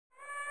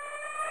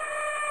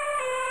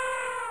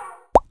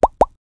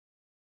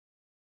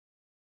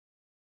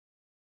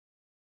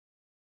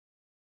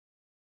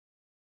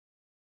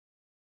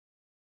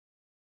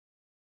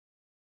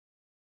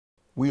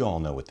We all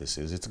know what this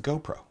is. It's a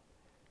GoPro.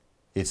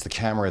 It's the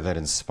camera that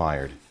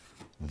inspired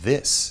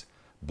this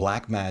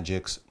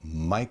Blackmagic's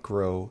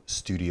Micro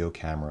Studio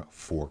Camera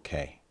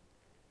 4K.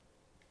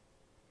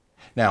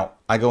 Now,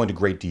 I go into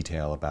great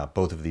detail about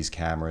both of these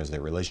cameras,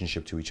 their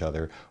relationship to each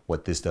other,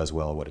 what this does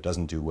well, what it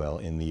doesn't do well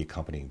in the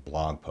accompanying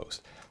blog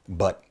post.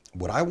 But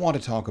what I want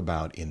to talk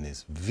about in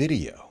this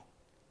video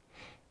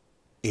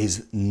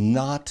is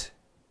not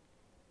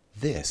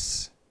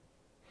this.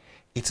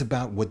 It's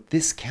about what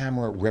this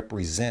camera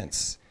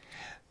represents.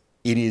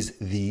 It is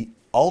the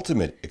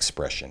ultimate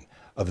expression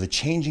of the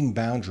changing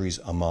boundaries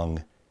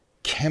among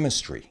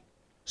chemistry,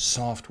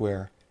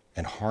 software,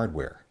 and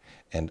hardware.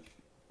 And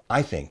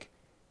I think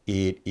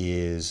it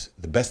is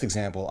the best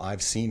example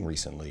I've seen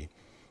recently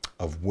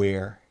of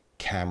where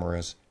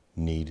cameras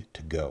need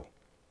to go.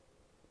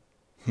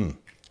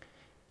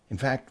 In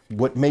fact,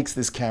 what makes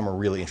this camera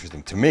really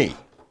interesting to me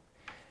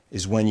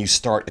is when you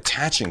start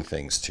attaching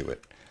things to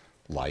it,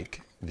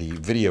 like the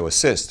Video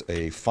Assist,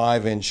 a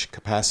 5-inch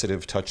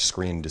capacitive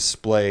touchscreen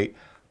display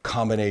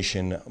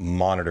combination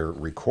monitor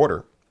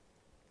recorder.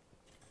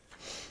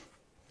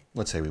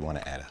 Let's say we want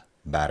to add a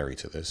battery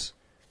to this.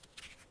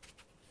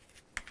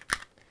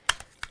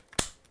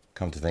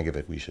 Come to think of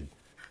it, we should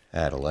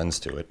add a lens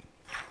to it.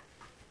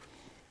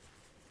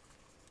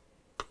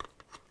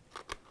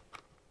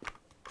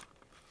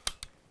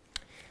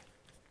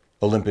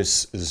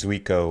 Olympus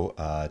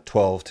M.ZUIKO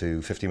 12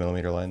 to 50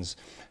 millimeter lens.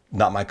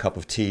 Not my cup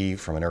of tea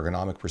from an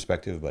ergonomic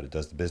perspective, but it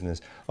does the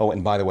business. Oh,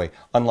 and by the way,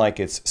 unlike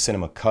its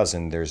cinema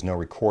cousin, there's no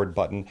record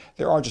button.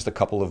 There are just a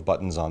couple of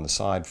buttons on the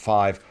side,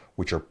 5,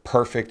 which are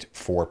perfect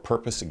for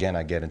purpose. Again,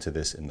 I get into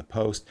this in the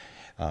post.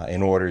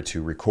 In order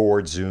to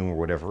record, zoom, or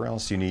whatever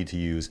else, you need to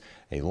use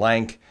a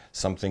lank,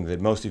 something that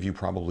most of you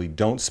probably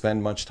don't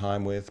spend much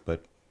time with,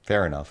 but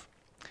fair enough.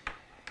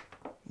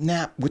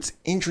 Now, what's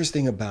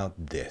interesting about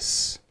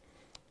this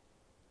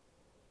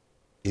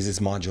is its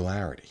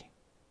modularity.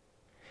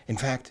 In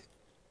fact,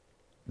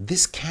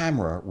 this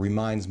camera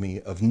reminds me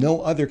of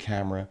no other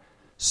camera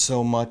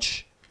so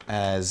much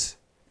as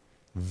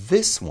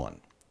this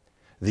one,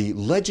 the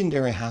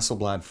legendary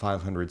Hasselblad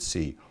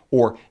 500C,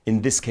 or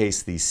in this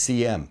case, the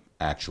CM,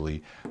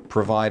 actually,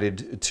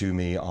 provided to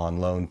me on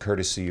loan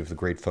courtesy of the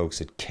great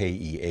folks at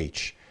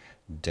KEH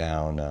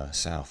down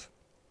south.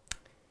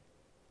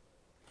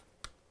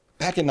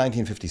 Back in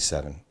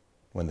 1957,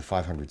 when the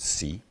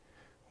 500C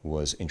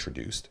was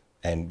introduced,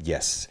 and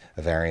yes,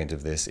 a variant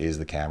of this is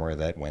the camera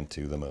that went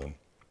to the moon.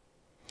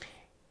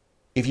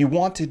 If you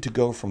wanted to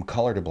go from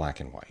color to black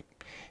and white,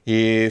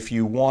 if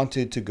you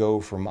wanted to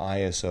go from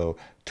ISO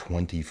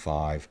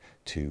 25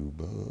 to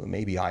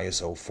maybe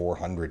ISO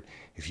 400,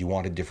 if you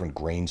wanted different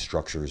grain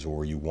structures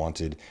or you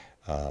wanted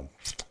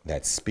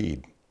that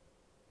speed,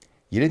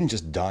 you didn't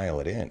just dial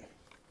it in.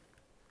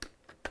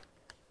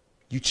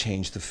 You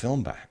changed the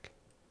film back.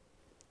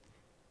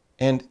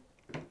 And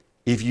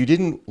if you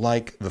didn't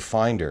like the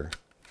finder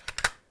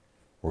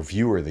or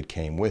viewer that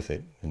came with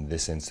it, in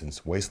this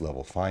instance, waist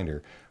level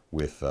finder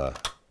with,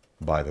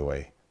 by the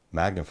way,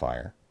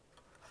 magnifier,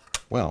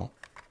 well,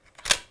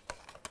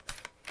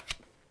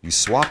 you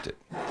swapped it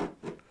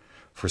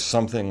for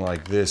something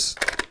like this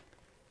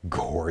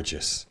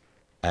gorgeous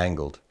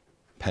angled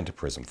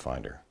pentaprism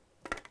finder.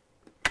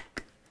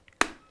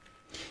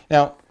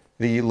 Now,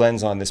 the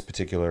lens on this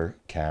particular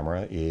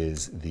camera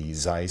is the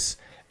Zeiss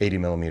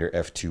 80mm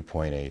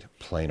f2.8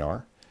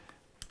 planar,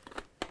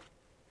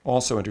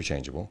 also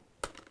interchangeable.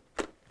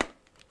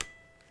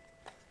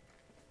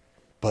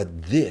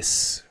 But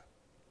this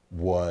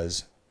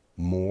was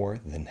more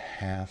than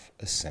half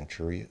a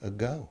century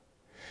ago.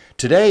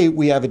 Today,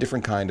 we have a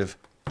different kind of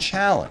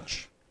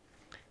challenge.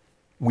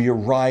 We are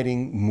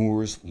riding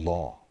Moore's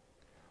law.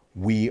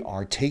 We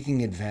are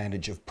taking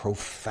advantage of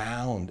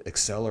profound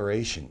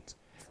accelerations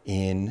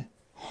in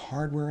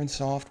hardware and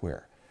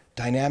software.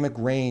 Dynamic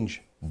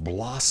range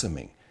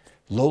blossoming.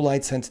 Low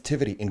light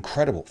sensitivity,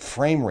 incredible.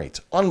 Frame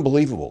rates,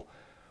 unbelievable.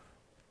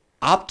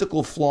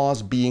 Optical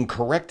flaws being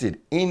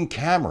corrected in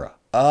camera.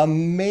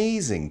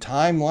 Amazing.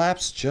 Time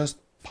lapse, just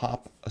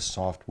pop a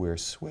software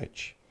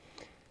switch.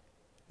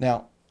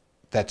 Now,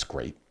 that's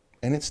great,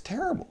 and it's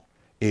terrible.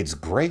 It's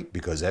great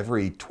because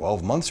every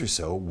 12 months or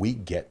so, we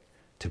get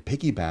to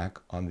piggyback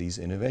on these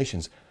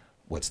innovations.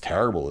 What's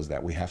terrible is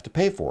that we have to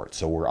pay for it,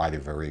 so we're either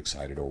very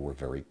excited or we're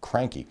very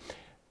cranky.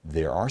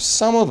 There are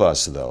some of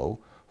us, though,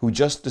 who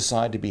just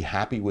decide to be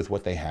happy with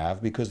what they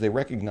have because they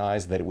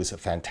recognize that it was a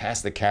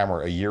fantastic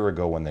camera a year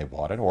ago when they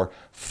bought it, or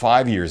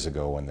 5 years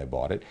ago when they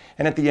bought it.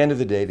 And at the end of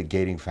the day, the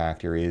gating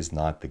factor is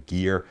not the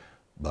gear,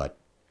 but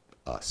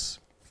us.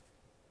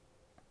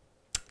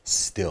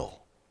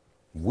 Still,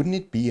 wouldn't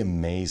it be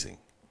amazing?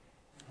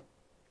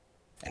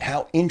 And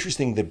how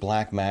interesting that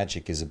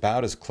Blackmagic is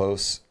about as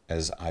close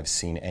as I've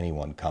seen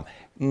anyone come.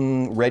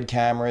 Red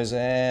cameras,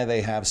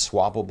 they have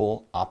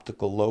swappable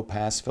optical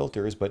low-pass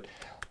filters, but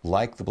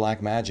like the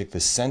Blackmagic, the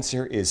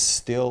sensor is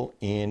still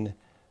in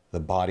the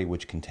body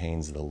which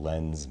contains the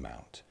lens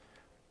mount,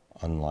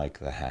 unlike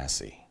the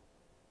Hassie.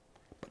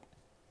 But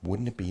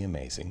wouldn't it be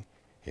amazing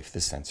if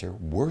the sensor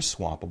were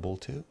swappable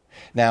too.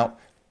 Now,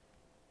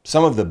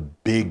 some of the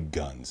big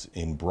guns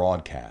in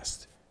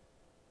broadcast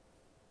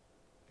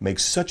make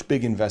such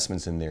big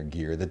investments in their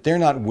gear that they're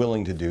not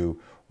willing to do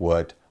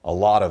what a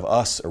lot of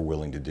us are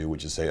willing to do,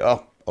 which is say,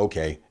 oh,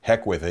 okay,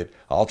 heck with it.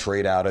 I'll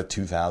trade out a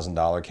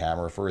 $2,000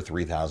 camera for a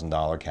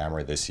 $3,000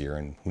 camera this year,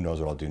 and who knows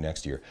what I'll do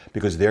next year,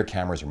 because their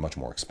cameras are much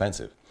more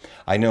expensive.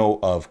 I know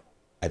of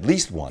at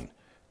least one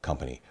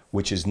company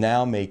which is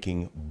now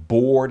making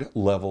board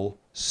level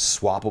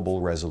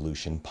swappable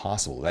resolution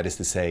possible. That is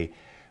to say,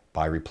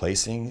 by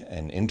replacing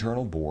an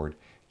internal board,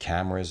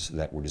 cameras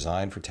that were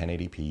designed for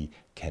 1080p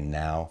can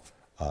now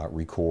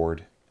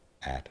record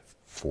at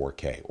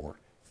 4K or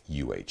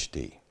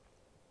UHD.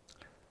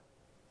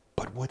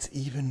 But what's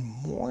even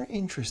more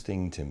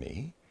interesting to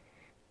me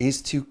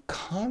is to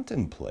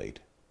contemplate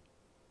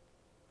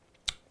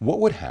what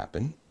would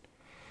happen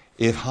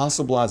if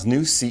Hasselblad's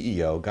new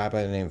CEO, a guy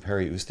by the name of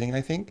Perry Oosting,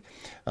 I think,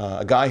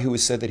 a guy who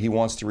has said that he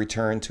wants to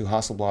return to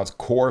Hasselblad's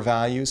core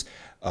values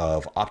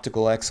of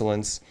optical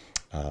excellence,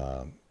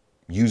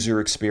 user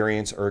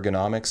experience,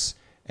 ergonomics,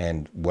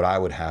 and what I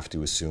would have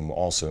to assume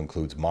also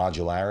includes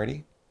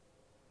modularity.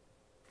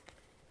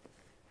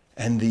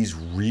 And these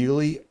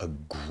really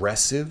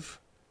aggressive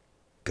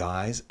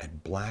guys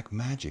at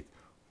Blackmagic,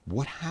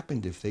 what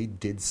happened if they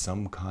did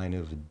some kind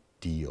of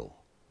deal?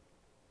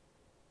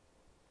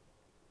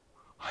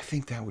 I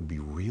think that would be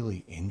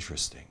really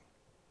interesting.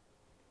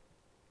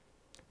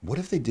 What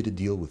if they did a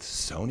deal with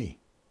Sony?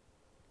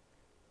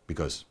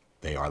 Because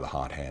they are the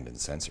hot hand in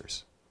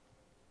sensors.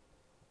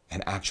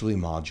 And actually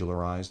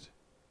modularized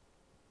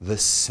the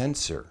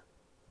sensor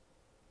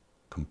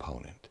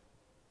component.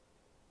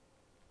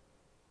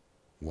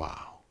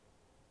 Wow.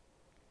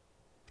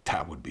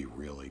 That would be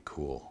really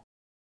cool.